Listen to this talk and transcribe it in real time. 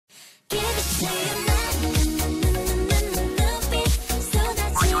Hi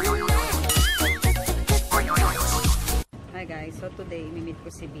guys, so today mimit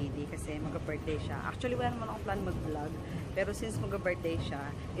ko si BD kasi mag-birthday siya. Actually wala naman akong plan mag-vlog, pero since mag-birthday siya,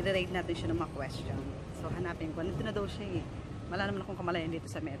 i-rate natin siya ng mga question. So hanapin ko, nandito na daw siya eh. Wala naman akong kamalayan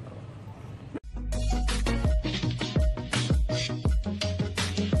dito sa metro.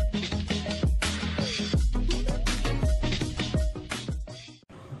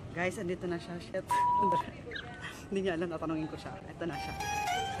 Guys, andito na siya. Shit. Hindi niya alam, tatanungin ko siya. Ito na siya.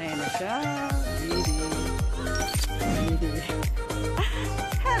 Ayan na siya.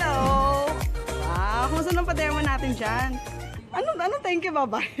 Hello! Wow! Kumusta nang padermo natin dyan? Ano thank you,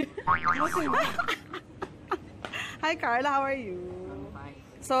 bye-bye? Hi, Carla. How are you?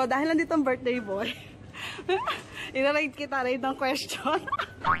 So, dahil nandito ang birthday boy, ina-rate kita, rate ng question.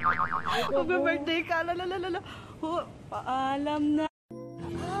 Mag-birthday ka, lalalala. Paalam na.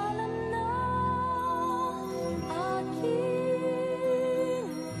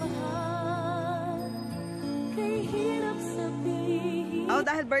 Oh,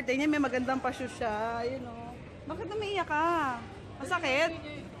 dahil birthday niya, may magandang pa-shoot siya. You know. Bakit umiiyak ka? Masakit?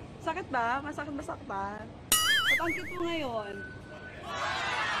 Sakit ba? Masakit ba saktan? At ang cute mo ngayon.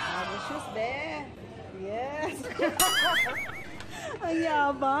 Bago shoes, be. Yes. Ang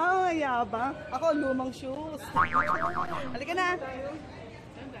yabang, ang yabang. Ako, lumang shoes. Halika na.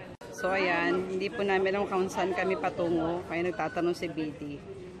 So, ayan. Hindi po namin alam kung saan kami patungo. Kaya nagtatanong si BD.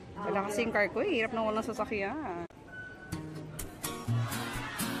 Wala kasi yung car ko, eh. Hirap na walang sasakyan.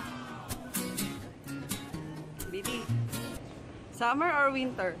 BD, summer or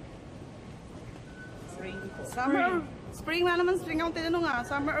winter? Spring. Summer. Spring na naman, spring ang tinanong nga.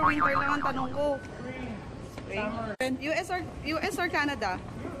 Summer or winter lang ang tanong ko. Spring. Summer. US or Canada?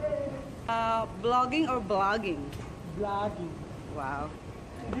 Blogging or blogging? Vlogging. Wow.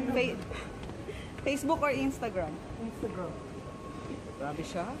 Facebook or Instagram? Instagram. Grabe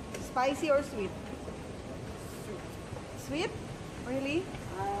siya. Spicy or sweet? Sweet? Really?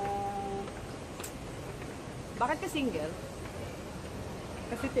 Bakit ka single?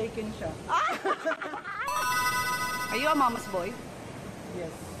 Kasi taken siya. Are you a mama's boy?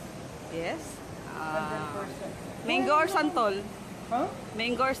 Yes. Yes? 100%. Mango or santol? Huh?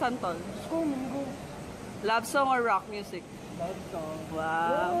 Mango or santol? Go, mango. Love song or rock music? Love song.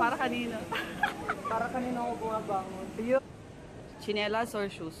 Wow, para kanina. Para kanina ako bumabangon. Chinelas or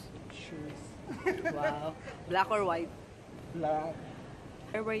shoes? Shoes. Wow. Black or white? Black.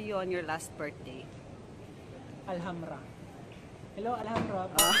 Where were you on your last birthday? Alhamra. Hello, Alhamra.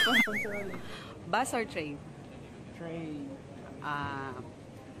 Sponsor ulit. Bus or train? Train.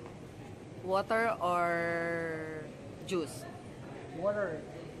 Water or juice? Water.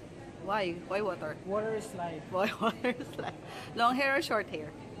 Why? Why water? Water is life. Why water is like long hair or short hair?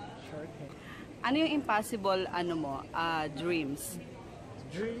 Short hair. Ano yung impossible dreams?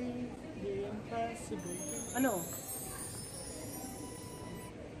 Dream the impossible.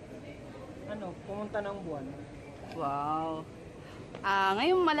 Ano, pumunta ng buwan. Wow.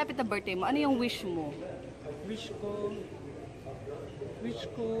 Ngayong malapit na birthday mo, ano yung wish mo? Wish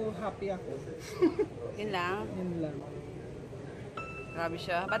ko happy ako. Yun lang? Yun lang. Grabe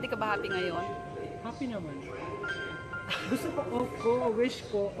siya. Ba't di ka ba happy ngayon? Happy naman. Gusto ko off ko, wish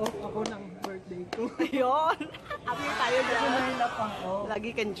ko off ako ng birthday ko. Ayun! Happy tayo Kasi dyan. may lapang off. Lagi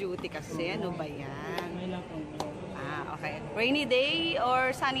kang duty kasi. Ano ba yan? May lapang off. Okay. Rainy day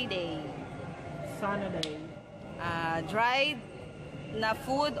or sunny day? Sana day. Dried na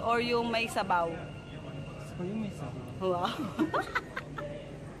food or yung may sabaw? Gusto ko yung may sabaw. Wow.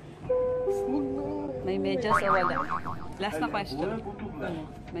 May medyas o wala? Last na question. Ano?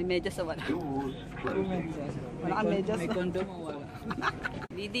 May medyas o wala? Medyas. Wala kang medyas. May condom o wala?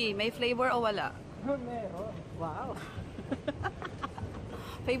 Didi, may flavor o wala? Meron. Wow.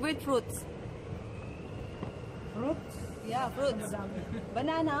 Favorite fruits? Fruits? Yeah, fruits. Madami.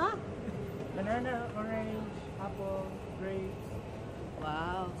 Banana? Banana, orange, apple, grapes,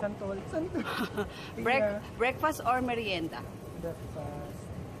 Wow. santol. Breakfast or merienda? Breakfast.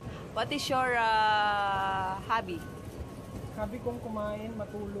 What is your hobby? Habi kong kumain,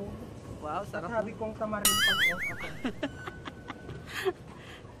 matulog. Wow, At sarap. habi kong tamarin pag-off ako.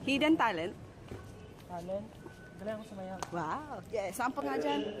 Hidden talent? Talent? Galing ako sumayaw. Wow. Yes, sample nga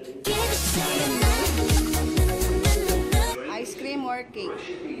dyan. Ice cream or cake?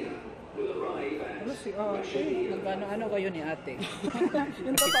 Ano si ate? Magkano kayo ni ate?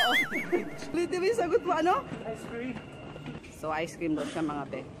 Yung totoo. Ulitin mo yung sagot mo, ano? Ice cream. So, ice cream daw siya mga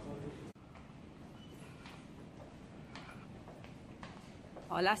be.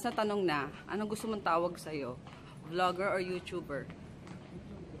 O, last na tanong na. Anong gusto mong tawag sa'yo? Vlogger or YouTuber?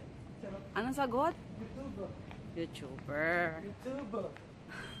 Anong sagot? YouTube. YouTuber. YouTube.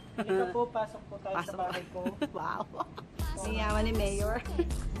 Ika po, pasok po tayo sa bahay ko. Wow. Niyaman ni Mayor.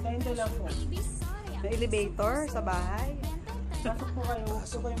 Hintayin lang po. May elevator sa bahay. Pasok po kayo.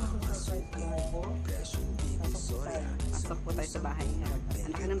 Gusto kayo mag-surprise sa bahay ko. Pasok po tayo. Pasok po tayo sa bahay niya.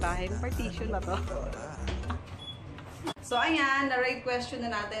 Ano ka ng bahay? Partition ba to? So ayan, na-rate question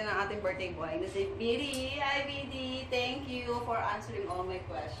na natin ang ating birthday boy na si BD. Hi BD! Thank you for answering all my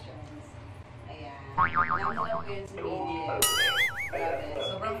questions. Ayan. Alam mo na ko yun si BD. Grabe.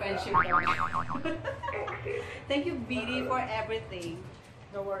 Sobrang friendship kami. Thank you BD for everything.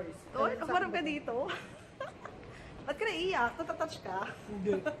 No worries. Oh, kamarap ka dito. Ba't ka naiiyak? Natatouch ka?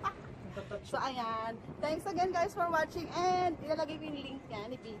 Hindi. So ayan, thanks again guys for watching and ilalagay ko yung link niya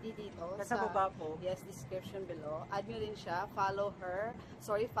ni BD dito Nasa baba po. Yes, description below. Add nyo rin siya, follow her.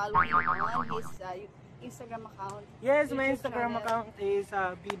 Sorry, follow him on his Instagram account. Yes, my YouTube Instagram channel. account is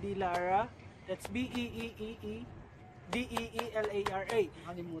BD Lara. That's BEEEEDEELARA.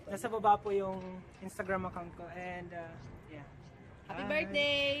 Nakalimutan. Nasa baba po yung Instagram account ko and yeah. Happy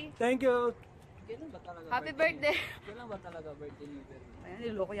birthday! Thank you. Kailan ba talaga Happy birthday! Kailan ba talaga birthday ni Berley? Ayan,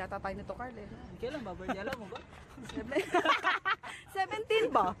 niloko yata tayo nito, Carl. Kailan ba birthday? Alam mo ba?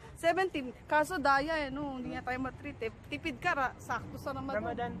 17 ba? 17. Kaso daya hindi nga tayo matreat eh. Tipid ka sakto sa naman.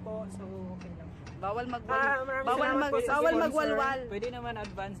 Ramadan po, so okay lang. Bawal maraming salamat po sa sponsor. magwalwal. Pwede naman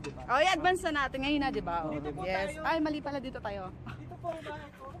advance, di ba? Oh, i-advance na natin ngayon na, di ba? Oh, Dito po yes. tayo. Ay, mali pala dito tayo. Dito po ang bahay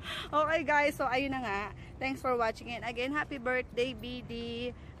ko. Okay guys, so ayun na nga. Thanks for watching and again, happy birthday BD.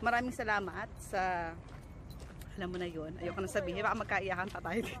 Maraming salamat sa alam mo na yun. Ayoko na sabihin, baka magkaiyakan pa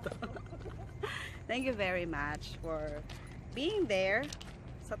tayo dito. Thank you very much for being there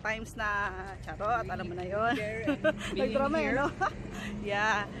sa times na charot, alam mo na yun. Nag-drama yun, no?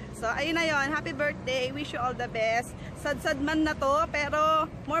 Yeah. So, ayun na yun. Happy birthday. Wish you all the best. Sad-sad man na to, pero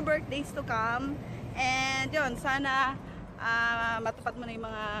more birthdays to come. And yun, sana matupad mo na yung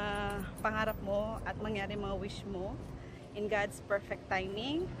mga pangarap mo at mangyari mga wish mo in God's perfect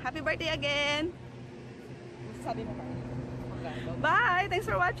timing. Happy birthday again! Sabi mo pa. Bye! Thanks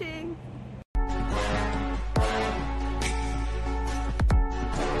for watching!